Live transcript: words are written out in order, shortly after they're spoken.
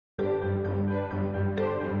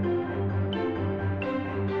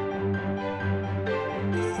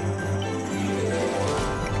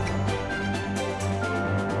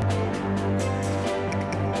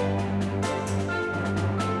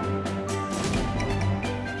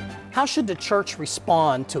How should the church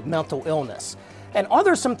respond to mental illness? And are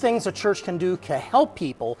there some things the church can do to help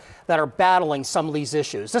people that are battling some of these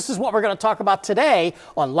issues? This is what we're going to talk about today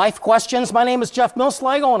on Life Questions. My name is Jeff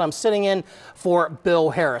Millslagle, and I'm sitting in for Bill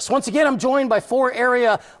Harris. Once again, I'm joined by 4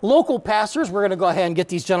 area local pastors. We're going to go ahead and get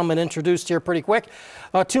these gentlemen introduced here pretty quick.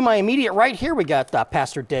 To my immediate right here, we got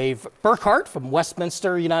Pastor Dave Burkhart from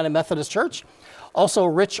Westminster United Methodist Church. Also,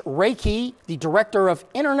 Rich Rakay, the Director of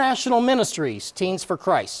International Ministries, Teens for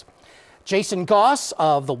Christ. Jason Goss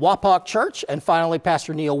of the Wapak Church, and finally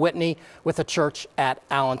Pastor Neal Whitney with the church at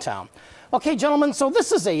Allentown. Okay, gentlemen, so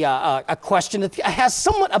this is a question that has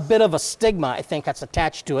somewhat a bit of a stigma, I think, that's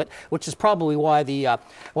attached to it, which is probably why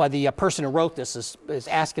the person who wrote this is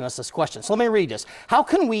asking us this question. So let me read this. How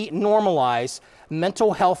can we normalize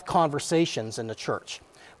mental health conversations in the church?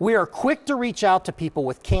 We are quick to reach out to people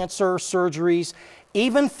with cancer, surgeries,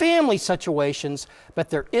 even family situations, but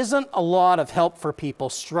there isn't a lot of help for people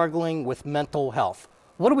struggling with mental health.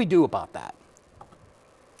 What do we do about that?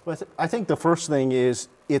 Well, I think the first thing is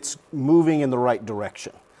it's moving in the right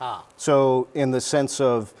direction. So in the sense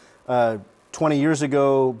of 20 years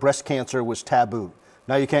ago, breast cancer was taboo.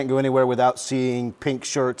 Now you can't go anywhere without seeing pink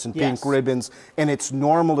shirts and pink ribbons, and it's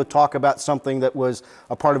normal to talk about something that was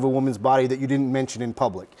a part of a woman's body that you didn't mention in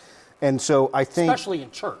public. And so I think... Especially in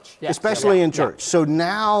church. Yes. Especially in church. So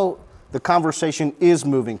now the conversation is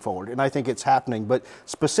moving forward, and I think it's happening. But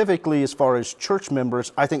specifically as far as church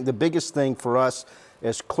members, I think the biggest thing for us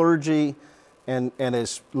as clergy and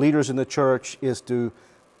as leaders in the church is to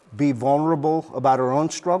be vulnerable about our own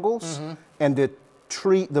struggles and to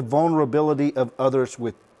treat the vulnerability of others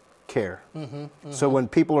with care. So when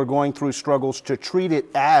people are going through struggles, to treat it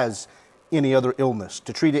as any other illness,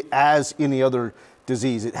 to treat it as any other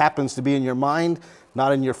disease. It happens to be in your mind,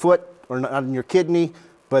 not in your foot or not in your kidney,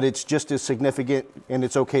 but it's just as significant, and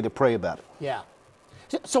it's okay to pray about it. Yeah.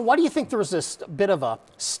 So why do you think there's this bit of a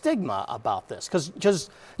stigma about this? Because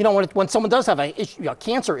you know, when someone does have a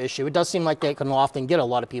cancer issue, it does seem like they can often get a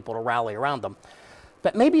lot of people to rally around them.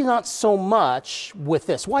 But maybe not so much with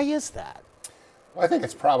this. Why is that? Well, I think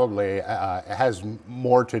it's probably, it has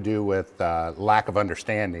more to do with lack of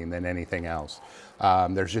understanding than anything else.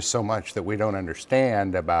 There's just so much that we don't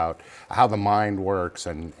understand about how the mind works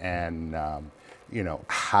and you know,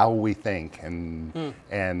 how we think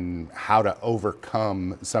and how to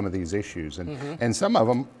overcome some of these issues. And some of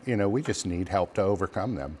them, you know, we just need help to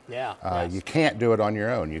overcome them. Yeah. You can't do it on your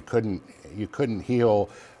own. You couldn't heal,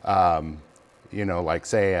 you know, like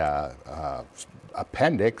say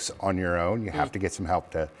appendix on your own. You have to get some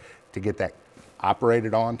help to get that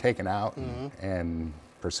operated on, taken out, and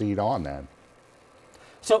proceed on then.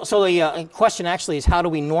 So the question actually is, how do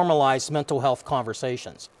we normalize mental health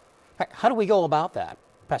conversations? How do we go about that,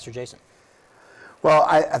 Pastor Jason? Well,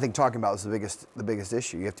 I think talking about is the biggest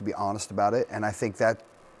issue. You have to be honest about it, and I think that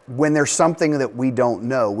when there's something that we don't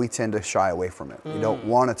know, we tend to shy away from it. We don't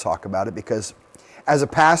want to talk about it because, as a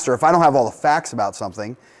pastor, if I don't have all the facts about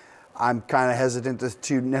something, I'm kind of hesitant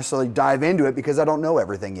to necessarily dive into it because I don't know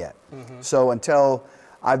everything yet. So until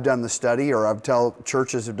I've done the study, or until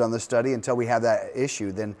churches have done the study, until we have that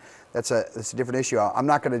issue, then that's a different issue. I'm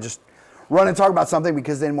not going to just run and talk about something,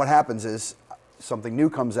 because then what happens is something new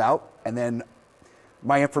comes out, and then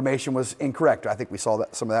my information was incorrect. I think we saw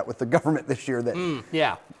some of that with the government this year. That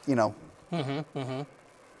you know. How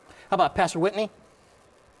about Pastor Whitney?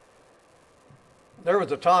 There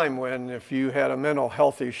was a time when if you had a mental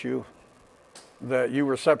health issue, that you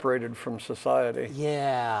were separated from society.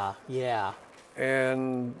 Yeah.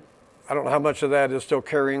 And I don't know how much of that is still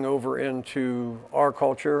carrying over into our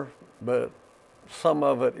culture, but some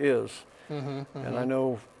of it is. And I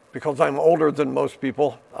know, because I'm older than most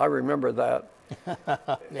people, I remember that.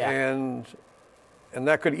 And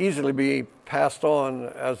that could easily be passed on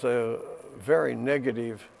as a very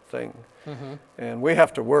negative thing. And we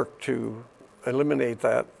have to work to eliminate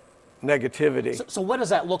that negativity. So what does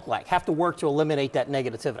that look like? Have to work to eliminate that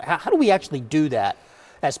negativity. How do we actually do that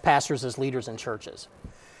as pastors, as leaders in churches?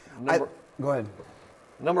 Go ahead.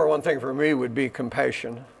 Number one thing for me would be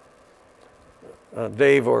compassion.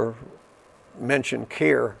 Dave mentioned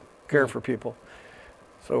care for people.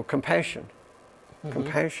 So compassion.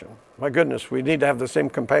 My goodness, we need to have the same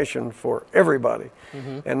compassion for everybody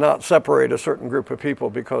and not separate a certain group of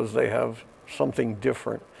people because they have something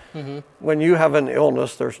different. When you have an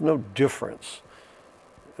illness, there's no difference.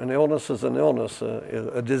 An illness is an illness.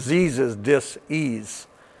 A disease is dis-ease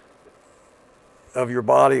of your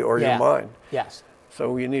body or your mind. Yes.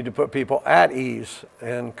 So you need to put people at ease,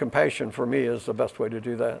 and compassion for me is the best way to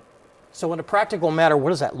do that. So in a practical matter, what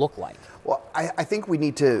does that look like? Well, I think we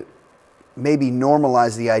need to maybe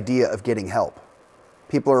normalize the idea of getting help.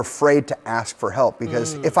 people are afraid to ask for help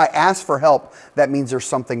because if I ask for help, that means there's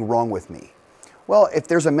something wrong with me. Well, if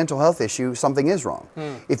there's a mental health issue, something is wrong.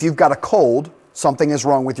 If you've got a cold, something is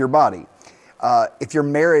wrong with your body. If your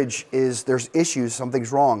marriage there's issues,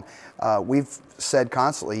 something's wrong. We've said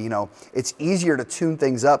constantly, it's easier to tune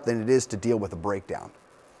things up than it is to deal with a breakdown.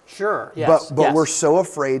 Sure, yes. But we're so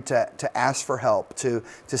afraid to ask for help, to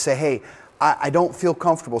say, hey, I don't feel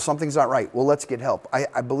comfortable, something's not right. Well, let's get help.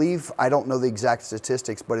 I believe, I don't know the exact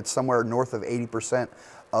statistics, but it's somewhere north of 80%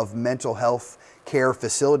 of mental health care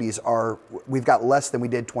facilities we've got less than we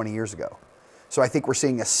did 20 years ago. So I think we're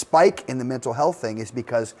seeing a spike in the mental health thing is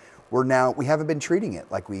because we haven't been treating it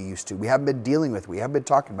like we used to. We haven't been dealing with it. We haven't been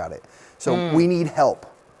talking about it. So we need help.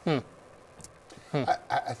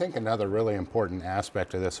 I think another really important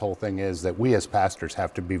aspect of this whole thing is that we as pastors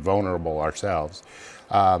have to be vulnerable ourselves.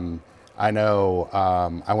 I know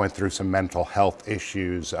I went through some mental health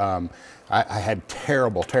issues. I had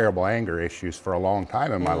terrible anger issues for a long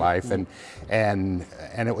time in my life, and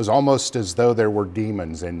it was almost as though there were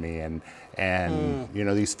demons in me, and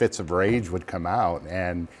these fits of rage would come out,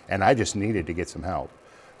 and I just needed to get some help.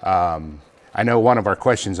 I know one of our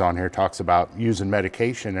questions on here talks about using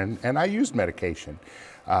medication, and I used medication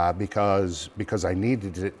because I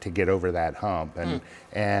needed to get over that hump,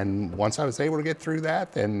 and once I was able to get through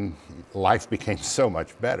that, then life became so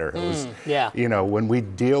much better. It was, when we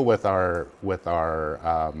deal with our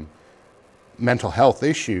mental health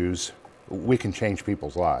issues, we can change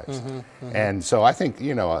people's lives. And so I think,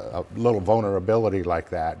 a little vulnerability like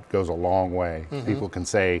that goes a long way. People can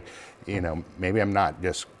say, maybe I'm not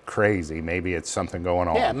just crazy, maybe it's something going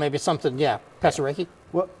on. Yeah, maybe it's something, Pastor Rakay?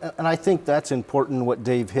 Well, and I think that's important. What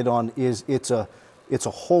Dave hit on is it's a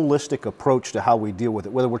holistic approach to how we deal with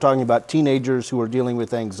it. Whether we're talking about teenagers who are dealing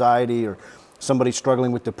with anxiety or somebody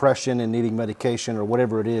struggling with depression and needing medication or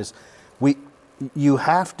whatever it is, you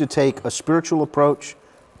have to take a spiritual approach.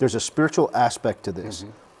 There's a spiritual aspect to this.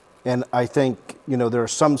 And I think, there are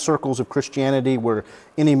some circles of Christianity where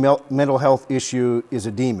any mental health issue is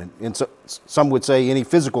a demon. And so, some would say any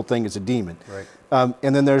physical thing is a demon. Right.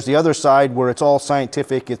 And then there's the other side where it's all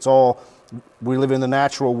scientific, we live in the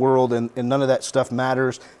natural world and none of that stuff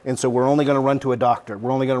matters. And so we're only going to run to a doctor.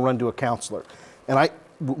 We're only going to run to a counselor. And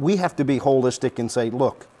we have to be holistic and say,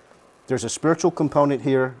 look, there's a spiritual component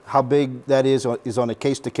here. How big that is on a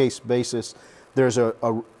case-to-case basis. There's a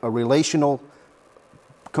relational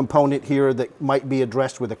component here that might be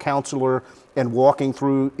addressed with a counselor and walking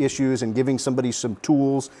through issues and giving somebody some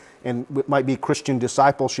tools, and it might be Christian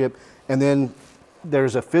discipleship. And then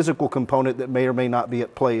there's a physical component that may or may not be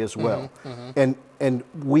at play as well. And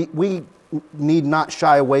we need not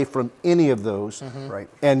shy away from any of those, right?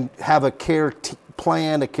 And have a care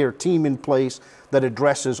plan, a care team in place that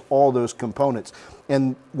addresses all those components.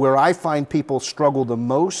 And where I find people struggle the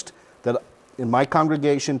most, that in my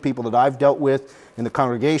congregation, people that I've dealt with in the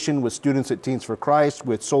congregation, with students at Teens for Christ,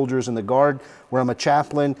 with soldiers in the Guard, where I'm a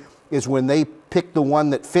chaplain, is when they pick the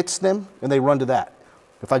one that fits them and they run to that.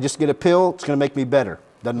 If I just get a pill, it's going to make me better.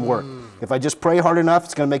 Doesn't work. If I just pray hard enough,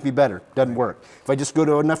 it's going to make me better. Doesn't work. If I just go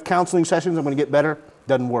to enough counseling sessions, I'm going to get better.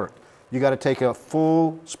 Doesn't work. You got to take a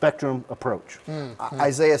full spectrum approach.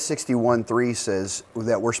 Isaiah 61:3 says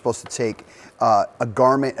that we're supposed to take a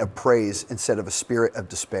garment of praise instead of a spirit of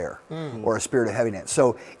despair or a spirit of heaviness.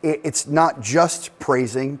 So it's not just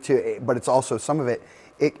praising, but it's also some of it.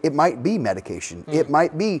 It might be medication. It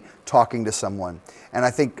might be talking to someone. And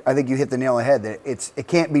I think you hit the nail on the head that it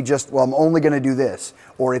can't be just, well, I'm only going to do this,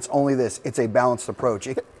 or it's only this. It's a balanced approach.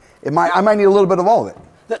 I might need a little bit of all of it.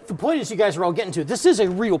 The point is, you guys are all getting to, this is a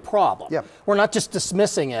real problem. Yeah. We're not just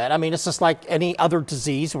dismissing it. I mean, it's just like any other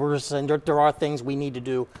disease. We're saying there are things we need to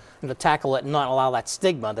do to tackle it and not allow that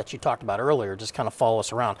stigma that you talked about earlier just kind of follow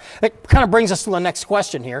us around. It kind of brings us to the next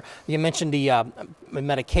question here. You mentioned the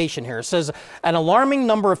medication here. It says, an alarming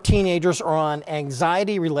number of teenagers are on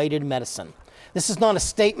anxiety-related medicine. This is not a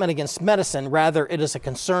statement against medicine, rather it is a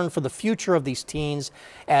concern for the future of these teens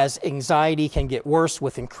as anxiety can get worse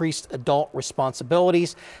with increased adult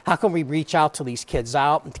responsibilities. How can we reach out to these kids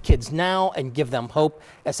now and give them hope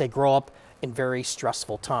as they grow up in very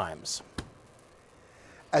stressful times?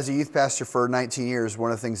 As a youth pastor for 19 years, one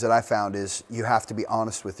of the things that I found is you have to be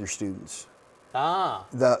honest with your students.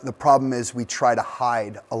 The problem is we try to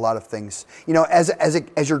hide a lot of things.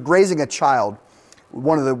 As you're raising a child,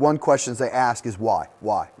 one questions they ask is why,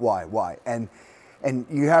 and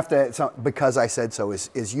you have to, because I said so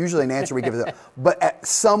is usually an answer we give them. But at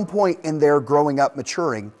some point in their growing up,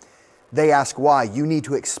 maturing, they ask why. You need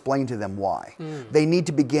to explain to them why. They need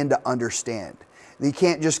to begin to understand. You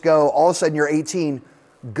can't just go, all of a sudden you're 18,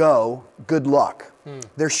 go, good luck.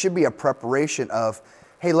 There should be a preparation of,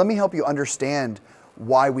 hey, let me help you understand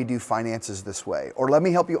why we do finances this way, or let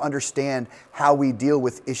me help you understand how we deal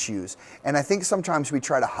with issues. And I think sometimes we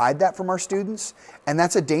try to hide that from our students, and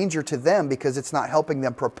that's a danger to them because it's not helping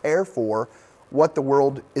them prepare for what the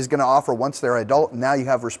world is going to offer once they're adult, and now you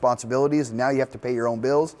have responsibilities, and now you have to pay your own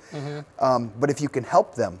bills. But if you can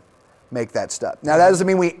help them make that step. Now that doesn't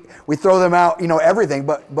mean we throw them out, everything,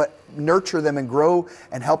 but nurture them and grow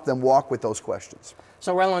and help them walk with those questions.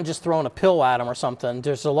 So rather than just throwing a pill at them or something,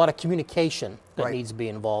 there's a lot of communication that Right. needs to be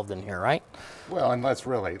involved in here, right? Well, and let's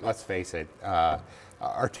face it,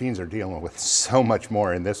 our teens are dealing with so much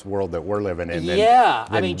more in this world that we're living in. Yeah,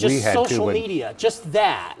 I than mean, we just had to social when- media, just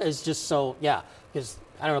that is just so, yeah, because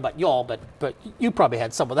I don't know about y'all, but you probably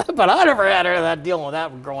had some of that, but I never had any of that, dealing with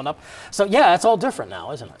that growing up. So yeah, it's all different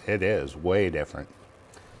now, isn't it? It is way different.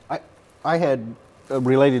 I had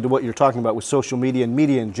related to what you're talking about with social media and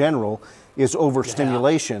media in general is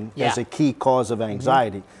overstimulation Yeah. as a key cause of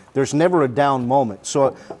anxiety. There's never a down moment.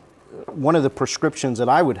 So one of the prescriptions that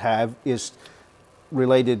I would have is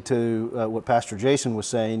related to what Pastor Jason was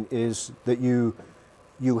saying, is that you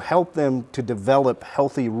help them to develop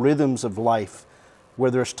healthy rhythms of life where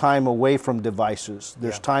there's time away from devices,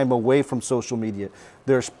 there's time away from social media,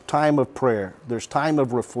 there's time of prayer, there's time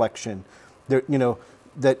of reflection,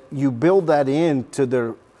 that you build that into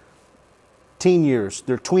their teen years,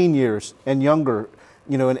 their tween years, and younger,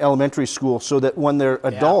 in elementary school, so that when they're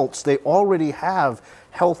adults, they already have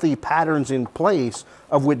healthy patterns in place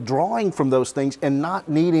of withdrawing from those things and not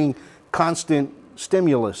needing constant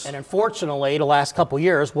stimulus. And unfortunately, the last couple of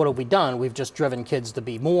years, what have we done? We've just driven kids to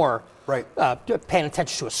be more paying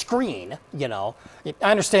attention to a screen. I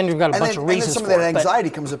understand you've got a bunch of reasons and then some for of that it, but- anxiety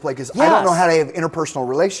comes into play because I don't know Yes. how to have interpersonal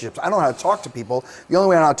relationships. I don't know how to talk to people. The only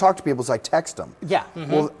way I know how to talk to people is I text them. Yeah.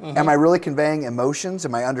 Well, am I really conveying emotions?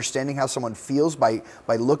 Am I understanding how someone feels by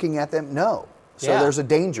looking at them? No. So Yeah. there's a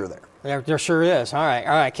danger there. There sure is. All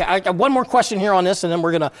right. I got one more question here on this, and then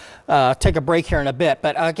we're going to take a break here in a bit.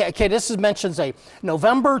 But, this mentions a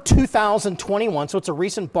November 2021, so it's a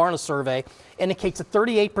recent Barna survey, indicates that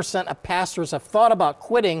 38% of pastors have thought about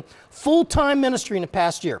quitting full-time ministry in the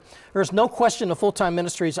past year. There's no question the full-time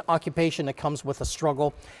ministry is an occupation that comes with a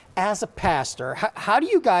struggle. As a pastor, how do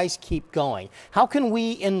you guys keep going? How can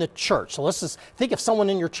we in the church, so let's just think of someone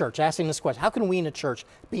in your church asking this question, how can we in the church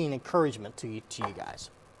be an encouragement to you guys?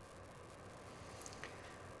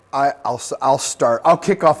 I'll start. I'll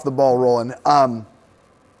kick off the ball rolling.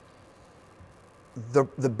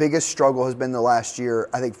 The biggest struggle has been the last year,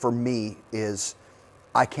 I think for me, is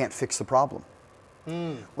I can't fix the problem.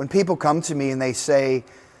 When people come to me and they say,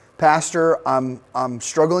 Pastor, I'm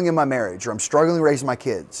struggling in my marriage, or I'm struggling raising my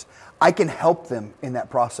kids, I can help them in that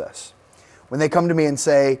process. When they come to me and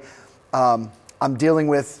say, I'm dealing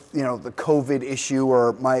with the COVID issue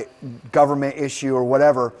or my government issue or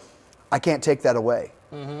whatever, I can't take that away.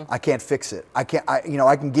 I can't fix it. I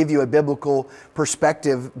can give you a biblical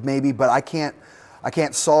perspective maybe, but I can't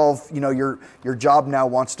solve, your job now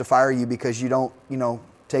wants to fire you because you don't,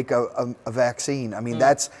 take a vaccine. I mean,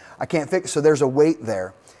 I can't fix. So there's a weight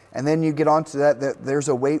there. And then you get onto that there's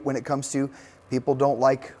a weight when it comes to people don't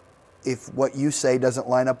like if what you say doesn't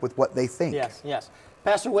line up with what they think. Yes.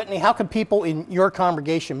 Pastor Whitney, how can people in your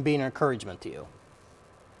congregation be an encouragement to you?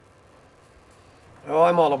 Oh,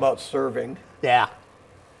 I'm all about serving. Yeah.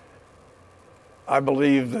 I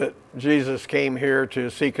believe that Jesus came here to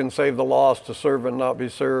seek and save the lost, to serve and not be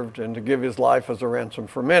served, and to give his life as a ransom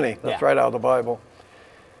for many. That's right out of the Bible.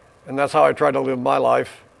 And that's how I try to live my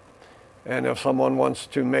life. And if someone wants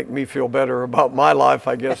to make me feel better about my life,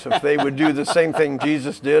 I guess if they would do the same thing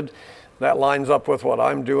Jesus did, that lines up with what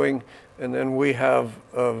I'm doing. And then we have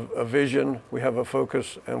a vision, we have a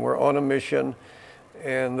focus, and we're on a mission.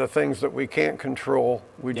 And the things that we can't control,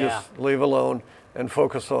 we just leave alone and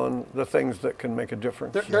focus on the things that can make a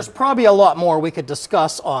difference. There's probably a lot more we could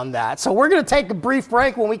discuss on that. So we're going to take a brief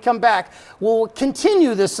break. When we come back, we'll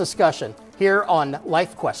continue this discussion here on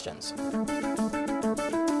Life Questions.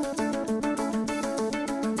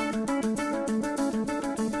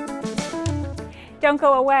 Don't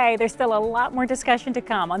go away. There's still a lot more discussion to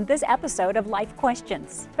come on this episode of Life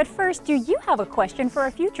Questions. But first, do you have a question for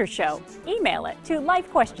a future show? Email it to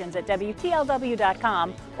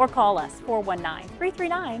lifequestions@WTLW.com or call us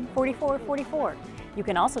 419-339-4444. You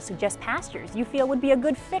can also suggest pastors you feel would be a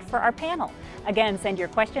good fit for our panel. Again, send your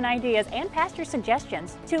question ideas and pastor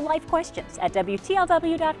suggestions to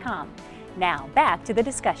lifequestions@WTLW.com. Now, back to the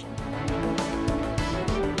discussion.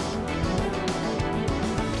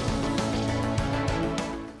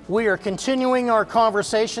 We are continuing our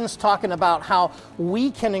conversations talking about how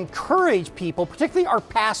we can encourage people, particularly our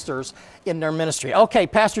pastors, in their ministry. Okay,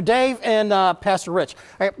 Pastor Dave and Pastor Rich,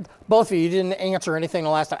 both of you didn't answer anything the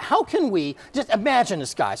last time. How can we, just imagine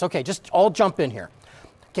this, guys. Okay, just all jump in here.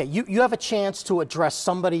 Okay, you have a chance to address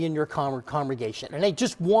somebody in your congregation, and they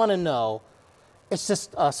just want to know, it's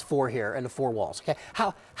just us four here in the four walls, okay?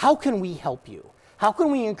 How can we help you? How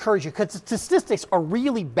can we encourage you? Because the statistics are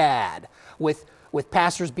really bad with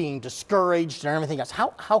pastors being discouraged and everything else.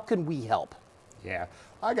 How can we help? Yeah,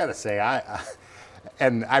 I got to say,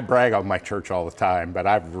 and I brag on my church all the time, but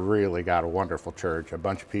I've really got a wonderful church, a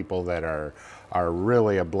bunch of people that are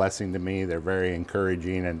really a blessing to me. They're very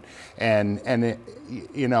encouraging, and it,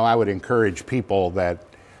 you know, I would encourage people that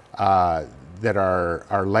that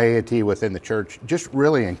are laity within the church, just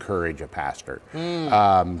really encourage a pastor.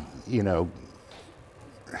 You know,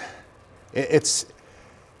 it's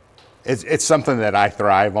something that I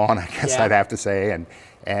thrive on, I guess I'd have to say,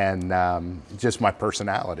 and just my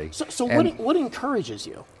personality. So what encourages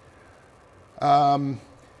you?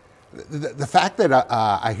 The fact that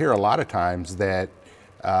I hear a lot of times that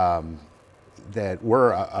that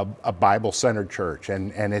we're a Bible-centered church,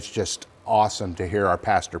 and it's just awesome to hear our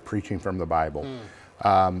pastor preaching from the Bible.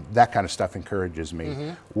 That kind of stuff encourages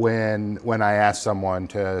me. When I ask someone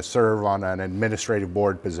to serve on an administrative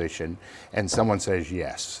board position and someone says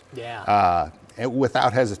yes,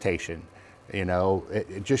 without hesitation, you know,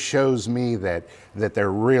 it just shows me that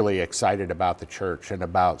they're really excited about the church and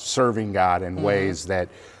about serving God in ways that,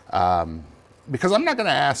 because I'm not going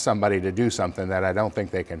to ask somebody to do something that I don't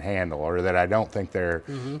think they can handle or that I don't think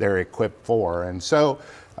they're equipped for. And so,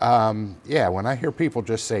 when I hear people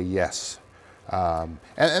just say yes, and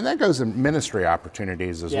that goes in ministry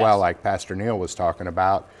opportunities as well, like Pastor Neal was talking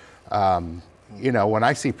about. You know, when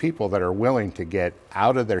I see people that are willing to get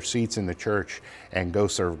out of their seats in the church and go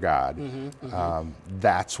serve God,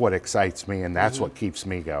 that's what excites me, and that's what keeps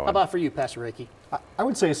me going. How about for you, Pastor Rakay? I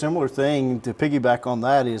would say a similar thing to piggyback on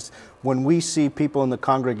that is when we see people in the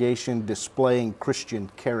congregation displaying Christian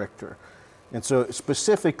character. And so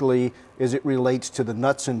specifically as it relates to the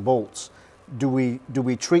nuts and bolts, do we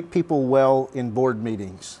treat people well in board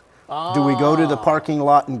meetings? Do we go to the parking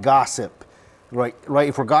lot and gossip? Right.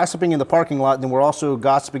 If we're gossiping in the parking lot, then we're also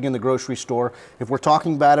gossiping in the grocery store. If we're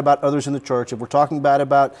talking bad about others in the church, if we're talking bad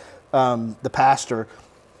about the pastor,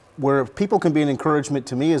 where people can be an encouragement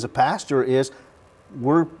to me as a pastor is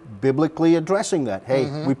we're biblically addressing that.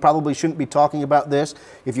 Hey, we probably shouldn't be talking about this.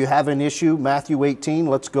 If you have an issue, Matthew 18,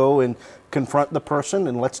 let's go and confront the person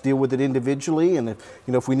and let's deal with it individually. And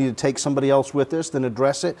if we need to take somebody else with us, then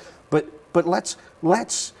address it. But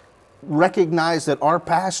let's recognize that our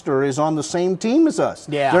pastor is on the same team as us.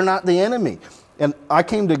 Yeah. They're not the enemy. And I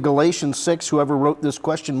came to Galatians 6. Whoever wrote this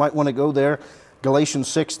question might want to go there. Galatians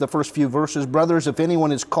 6, the first few verses. Brothers, if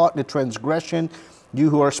anyone is caught in a transgression, you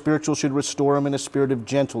who are spiritual should restore him in a spirit of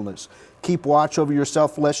gentleness. Keep watch over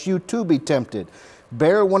yourself, lest you too be tempted.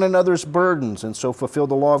 Bear one another's burdens, and so fulfill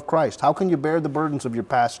the law of Christ. How can you bear the burdens of your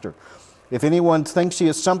pastor? If anyone thinks he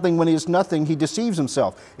is something when he is nothing, he deceives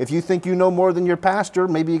himself. If you think you know more than your pastor,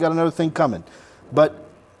 maybe you got another thing coming. But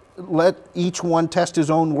let each one test his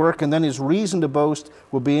own work, and then his reason to boast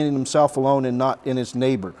will be in himself alone and not in his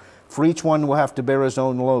neighbor. For each one will have to bear his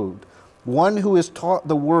own load. One who is taught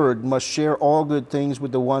the word must share all good things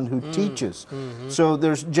with the one who teaches. So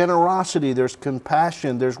there's generosity, there's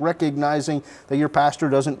compassion, there's recognizing that your pastor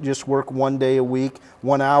doesn't just work 1 day a week,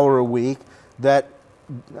 1 hour a week, that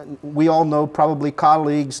we all know probably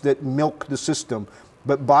colleagues that milk the system.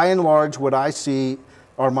 But by and large, what I see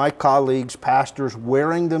are my colleagues, pastors,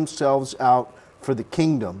 wearing themselves out for the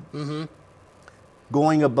kingdom,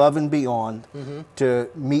 going above and beyond to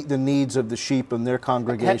meet the needs of the sheep in their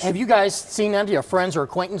congregation. Have you guys seen any of your friends or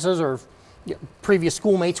acquaintances or previous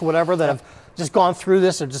schoolmates, whatever, that have just gone through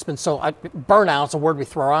this or just been so, burnout's a word we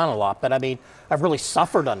throw around a lot, but I mean, I've really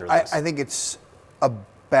suffered under this. I think it's a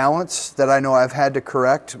balance that I know I've had to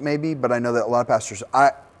correct maybe, but I know that a lot of pastors,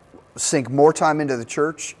 I sink more time into the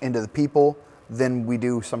church, into the people, than we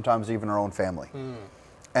do sometimes even our own family.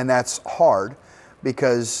 And that's hard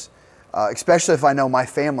because especially if I know my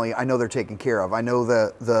family, I know they're taken care of. I know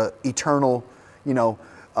the eternal,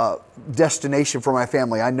 destination for my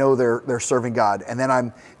family. I know they're serving God. And then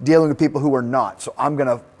I'm dealing with people who are not. So I'm going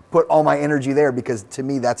to put all my energy there because to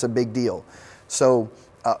me that's a big deal. So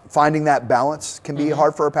finding that balance can be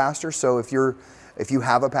hard for a pastor. So if you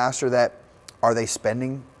have a pastor that, are they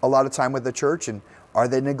spending a lot of time with the church and are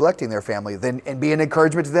they neglecting their family? Then and be an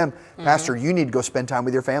encouragement to them, Pastor, you need to go spend time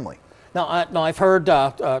with your family. Now I've heard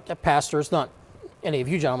pastors, not any of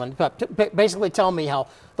you gentlemen, but basically tell me how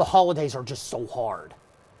the holidays are just so hard.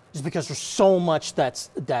 just because there's so much that's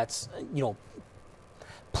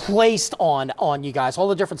placed on you guys, all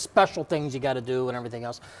the different special things you got to do and everything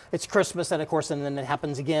else. It's Christmas, and of course, and then it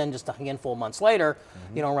happens again just a handful of months later,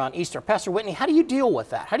 around Easter. Pastor Whitney, how do you deal with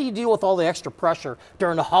that? How do you deal with all the extra pressure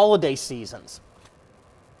during the holiday seasons?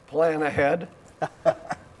 Plan ahead.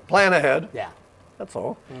 Plan ahead. Yeah. That's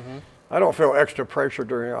all. I don't feel extra pressure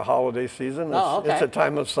during a holiday season. It's a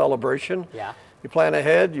time of celebration. Yeah. You plan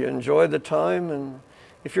ahead, you enjoy the time, and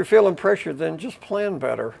if you're feeling pressured, then just plan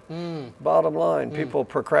better. Bottom line, people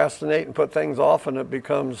procrastinate and put things off, and it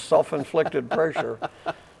becomes self-inflicted pressure.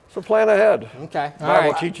 So plan ahead. Okay. All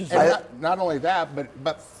Bible right. teaches And that. not only that,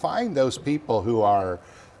 but find those people who are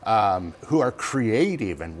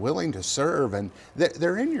creative and willing to serve, and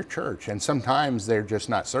they're in your church, and sometimes they're just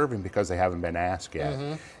not serving because they haven't been asked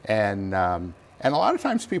yet. And a lot of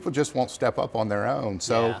times people just won't step up on their own.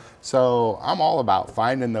 So I'm all about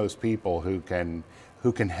finding those people who can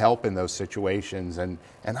help in those situations, and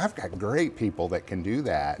I've got great people that can do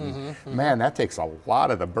that. And man, that takes a lot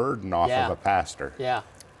of the burden off of a pastor. Yeah.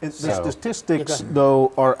 The statistics,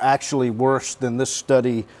 though, are actually worse than this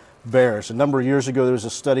study bears. A number of years ago, there was a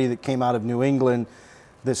study that came out of New England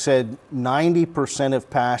that said 90% of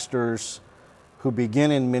pastors who begin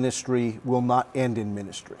in ministry will not end in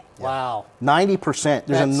ministry. Wow. 90%.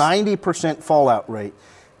 There's a 90% fallout rate.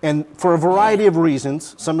 And for a variety of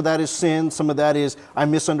reasons. Some of that is sin. Some of that is I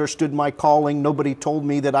misunderstood my calling. Nobody told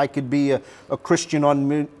me that I could be a Christian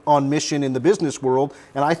on mission in the business world.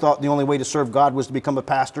 And I thought the only way to serve God was to become a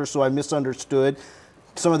pastor, so I misunderstood.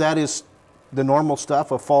 Some of that is the normal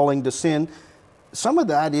stuff of falling to sin. Some of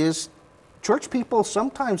that is church people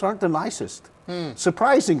sometimes aren't the nicest.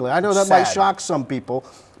 Surprisingly. I know that might shock some people,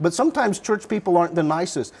 but sometimes church people aren't the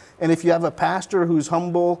nicest. And if you have a pastor who's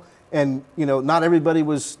humble, and not everybody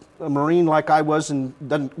was a Marine like I was and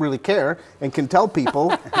doesn't really care and can tell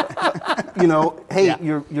people, hey,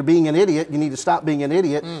 you're being an idiot. You need to stop being an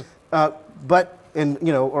idiot. Or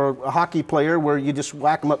a hockey player where you just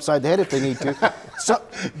whack them upside the head if they need to.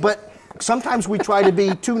 But sometimes we try to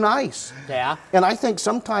be too nice. Yeah. And I think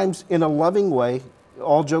sometimes in a loving way,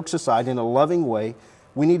 all jokes aside, in a loving way,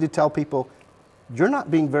 we need to tell people, you're not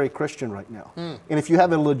being very Christian right now. And if you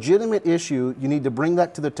have a legitimate issue, you need to bring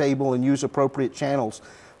that to the table and use appropriate channels.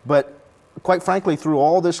 But quite frankly, through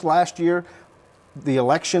all this last year, the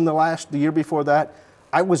election the year before that,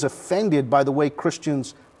 I was offended by the way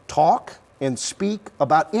Christians talk and speak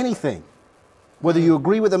about anything. Whether you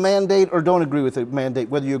agree with a mandate or don't agree with a mandate,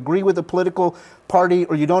 whether you agree with a political party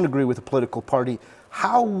or you don't agree with a political party,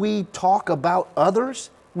 how we talk about others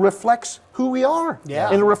reflects who we are.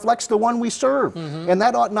 And it reflects the one we serve. And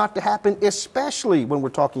that ought not to happen, especially when we're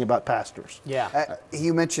talking about pastors.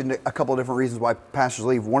 You mentioned a couple of different reasons why pastors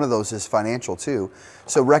leave. One of those is financial too.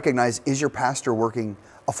 So recognize, is your pastor working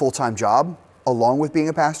a full-time job along with being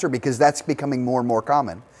a pastor? Because that's becoming more and more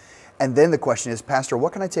common. And then the question is, Pastor,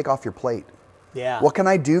 what can I take off your plate? What can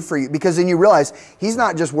I do for you? Because then you realize he's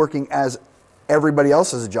not just working as everybody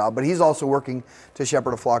else has a job, but he's also working to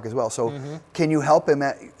shepherd a flock as well. So can you help him?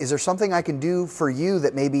 Is there something I can do for you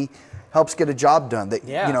that maybe helps get a job done? That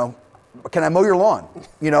can I mow your lawn?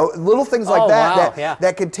 Little things like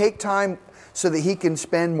that can take time so that he can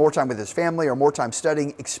spend more time with his family or more time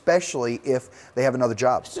studying, especially if they have another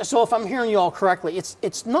job. So if I'm hearing you all correctly,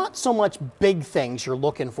 it's not so much big things you're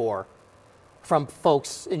looking for from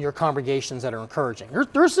folks in your congregations that are encouraging.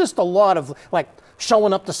 There's just a lot of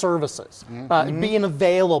showing up to services, being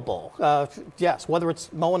available. Yes, whether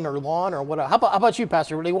it's mowing their lawn or whatever. How about you,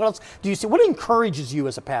 Pastor Whitney? What else do you see? What encourages you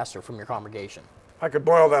as a pastor from your congregation? I could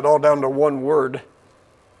boil that all down to one word: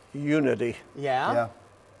 unity.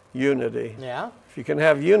 Unity. If you can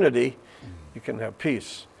have unity, you can have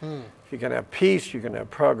peace. If you can have peace, you can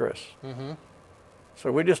have progress.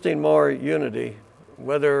 So we just need more unity.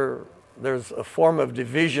 Whether there's a form of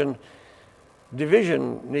division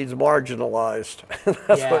needs marginalized.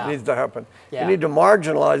 That's what needs to happen. You need to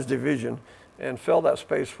marginalize division and fill that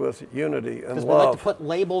space with unity and love. Because we like to put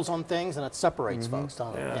labels on things and it separates folks,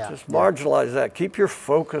 don't it? Just marginalize that. Keep your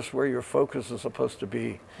focus where your focus is supposed to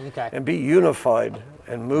be. And be unified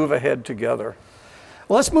and move ahead together.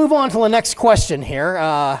 Well, let's move on to the next question here.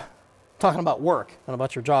 Talking about work and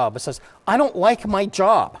about your job. It says, I don't like my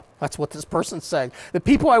job. That's what this person's saying. The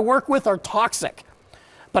people I work with are toxic.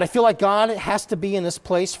 But I feel like God has to be in this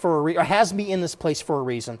place has me in this place for a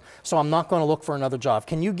reason, so I'm not going to look for another job.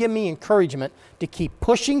 Can you give me encouragement to keep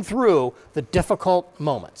pushing through the difficult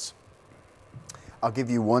moments? I'll give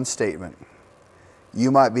you one statement. You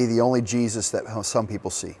might be the only Jesus that some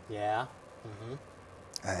people see.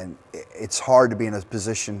 And it's hard to be in a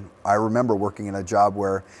position. I remember working in a job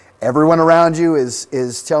where Everyone around you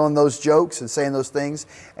is telling those jokes and saying those things,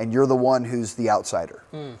 and you're the one who's the outsider.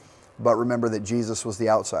 But remember that Jesus was the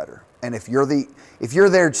outsider. And if you're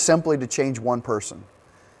there simply to change one person,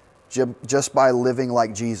 just by living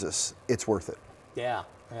like Jesus, it's worth it. Yeah,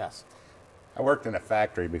 yes. I worked in a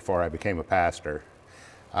factory before I became a pastor.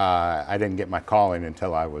 I didn't get my calling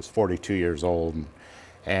until I was 42 years old.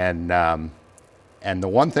 And the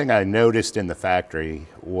one thing I noticed in the factory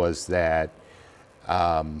was that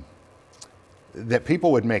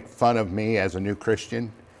people would make fun of me as a new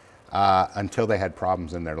Christian until they had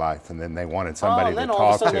problems in their life, and then they wanted somebody to talk to. then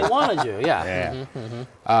all of a sudden they wanted you, yeah.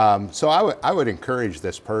 Yeah. So I would encourage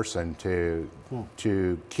this person to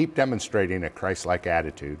keep demonstrating a Christ-like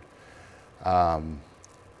attitude.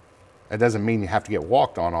 It doesn't mean you have to get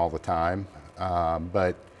walked on all the time,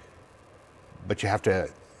 but you have to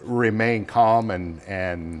remain calm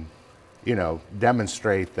and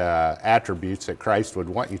demonstrate the attributes that Christ would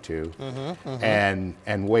want you to,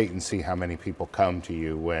 and wait and see how many people come to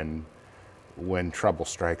you when trouble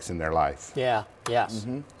strikes in their life. Yeah, yes.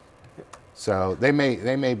 So they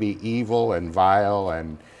may be evil and vile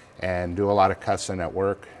and do a lot of cussing at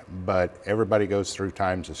work, but everybody goes through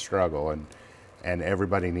times of struggle, and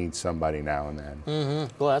everybody needs somebody now and then.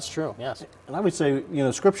 Well, that's true, yes. And I would say,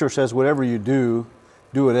 Scripture says whatever you do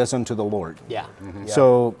it as unto the Lord. Yeah.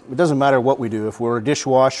 So it doesn't matter what we do. If we're a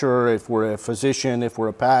dishwasher, if we're a physician, if we're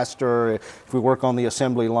a pastor, if we work on the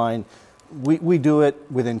assembly line, we do it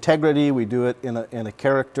with integrity. We do it in a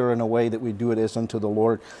character, in a way that we do it as unto the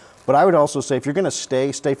Lord. But I would also say, if you're going to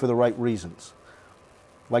stay for the right reasons.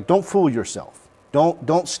 Like, don't fool yourself.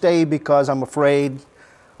 Don't stay because I'm afraid.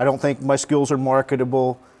 I don't think my skills are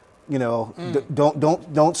marketable.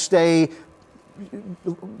 Don't stay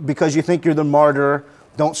because you think you're the martyr.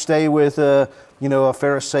 Don't stay with a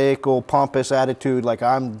pharisaical, pompous attitude like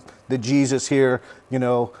I'm the Jesus here, and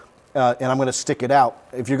I'm going to stick it out.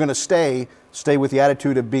 If you're going to stay with the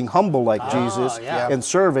attitude of being humble like Jesus and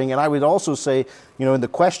serving. And I would also say, in the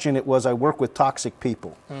question it was, I work with toxic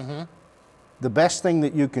people. The best thing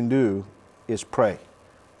that you can do is pray.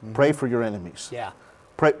 Pray for your enemies. Yeah.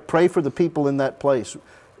 Pray for the people in that place.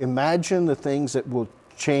 Imagine the things that will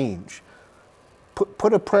change.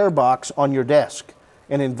 Put a prayer box on your desk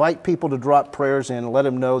and invite people to drop prayers in and let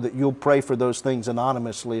them know that you'll pray for those things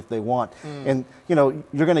anonymously if they want. And you're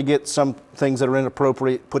going to get some things that are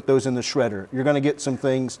inappropriate, put those in the shredder. You're going to get some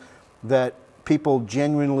things that people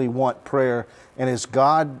genuinely want prayer, and as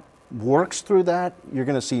God works through that, you're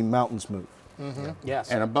going to see mountains move.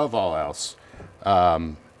 Yes. And above all else,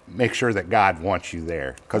 make sure that God wants you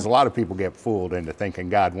there, because a lot of people get fooled into thinking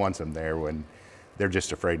God wants them there when they're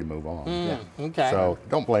just afraid to move on. Okay. So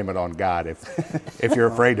don't blame it on God if you're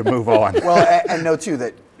afraid to move on. Well, and know too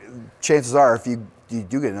that chances are, if you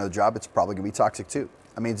do get another job, it's probably going to be toxic too.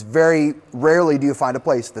 I mean, it's very rarely do you find a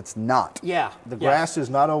place that's not. Yeah. The grass is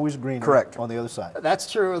not always greener. Correct. On the other side.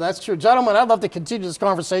 That's true. That's true. Gentlemen, I'd love to continue this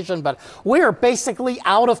conversation, but we are basically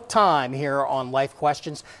out of time here on Life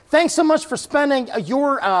Questions. Thanks so much for spending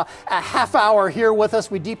your half hour here with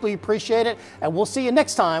us. We deeply appreciate it, and we'll see you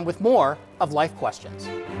next time with more of Life Questions.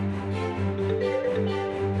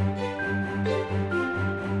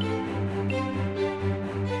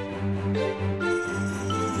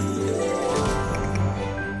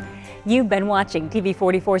 You've been watching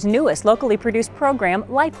TV44's newest locally produced program,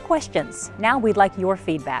 Life Questions. Now we'd like your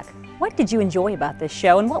feedback. What did you enjoy about this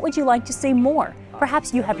show, and what would you like to see more?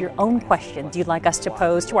 Perhaps you have your own questions you'd like us to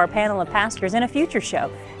pose to our panel of pastors in a future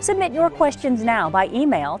show. Submit your questions now by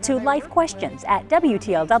email to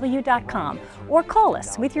lifequestions@WTLW.com or call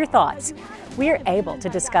us with your thoughts. We're able to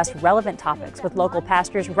discuss relevant topics with local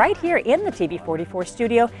pastors right here in the TV44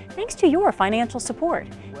 studio thanks to your financial support.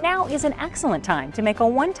 Now is an excellent time to make a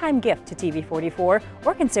one-time gift to TV44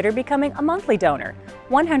 or consider becoming a monthly donor.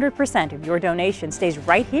 100% of your donation stays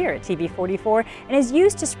right here at TV44 and is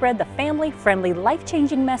used to spread the family-friendly,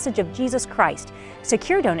 life-changing message of Jesus Christ.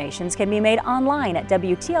 Secure donations can be made online at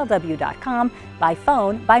WTLW.com, by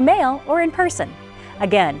phone, by mail, or in person.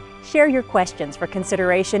 Again, share your questions for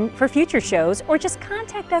consideration for future shows or just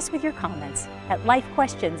contact us with your comments at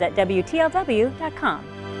lifequestions@WTLW.com.